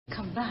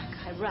come back,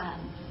 I ran.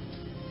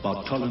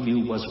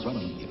 Bartholomew was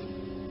running you.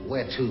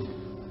 Where to?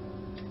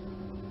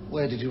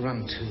 Where did you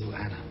run to,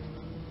 Anna?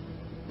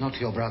 Not to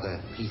your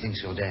brother. He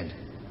thinks you're dead.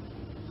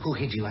 Who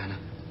hid you, Anna?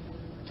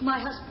 To my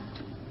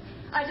husband.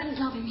 I didn't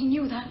love him. He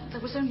knew that.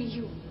 There was only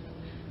you.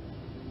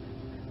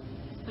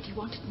 But he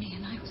wanted me,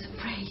 and I was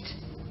afraid.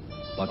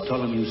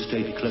 Bartholomew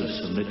stayed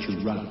close and let you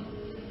run.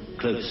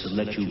 Close and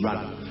let you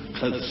run.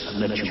 Close and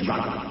let you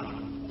run.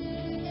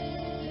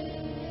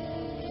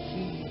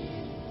 He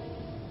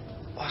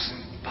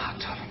wasn't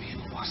Bartholomew,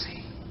 was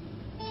he?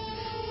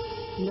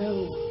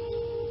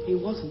 No, he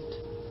wasn't.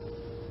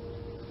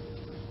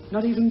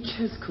 Not even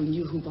Chesco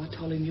knew who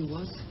Bartholomew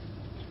was.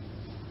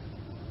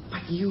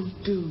 But you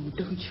do,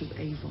 don't you,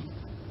 Avon?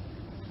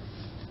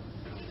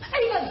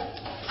 Avon!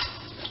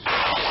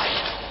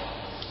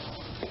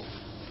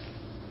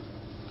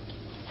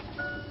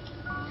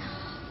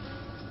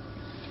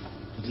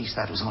 At least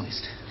that was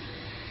honest.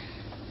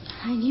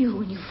 I knew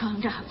when you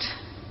found out.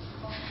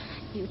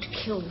 You'd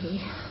kill me.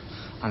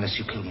 Unless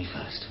you killed me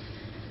first.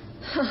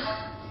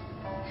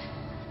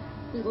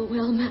 We were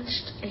well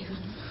matched, Avon.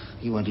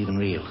 You weren't even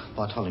real.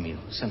 Bartholomew,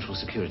 Central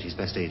Security's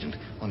best agent.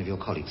 One of your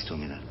colleagues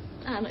told me that.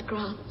 Anna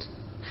Grant.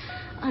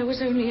 I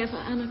was only ever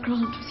Anna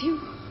Grant with you.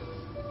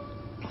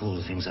 Of all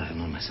the things I have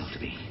known myself to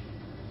be,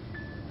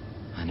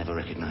 I never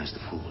recognized the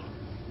fool.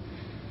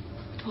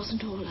 It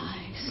wasn't all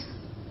lies.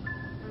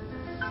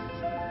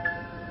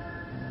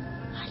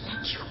 I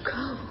let you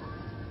go.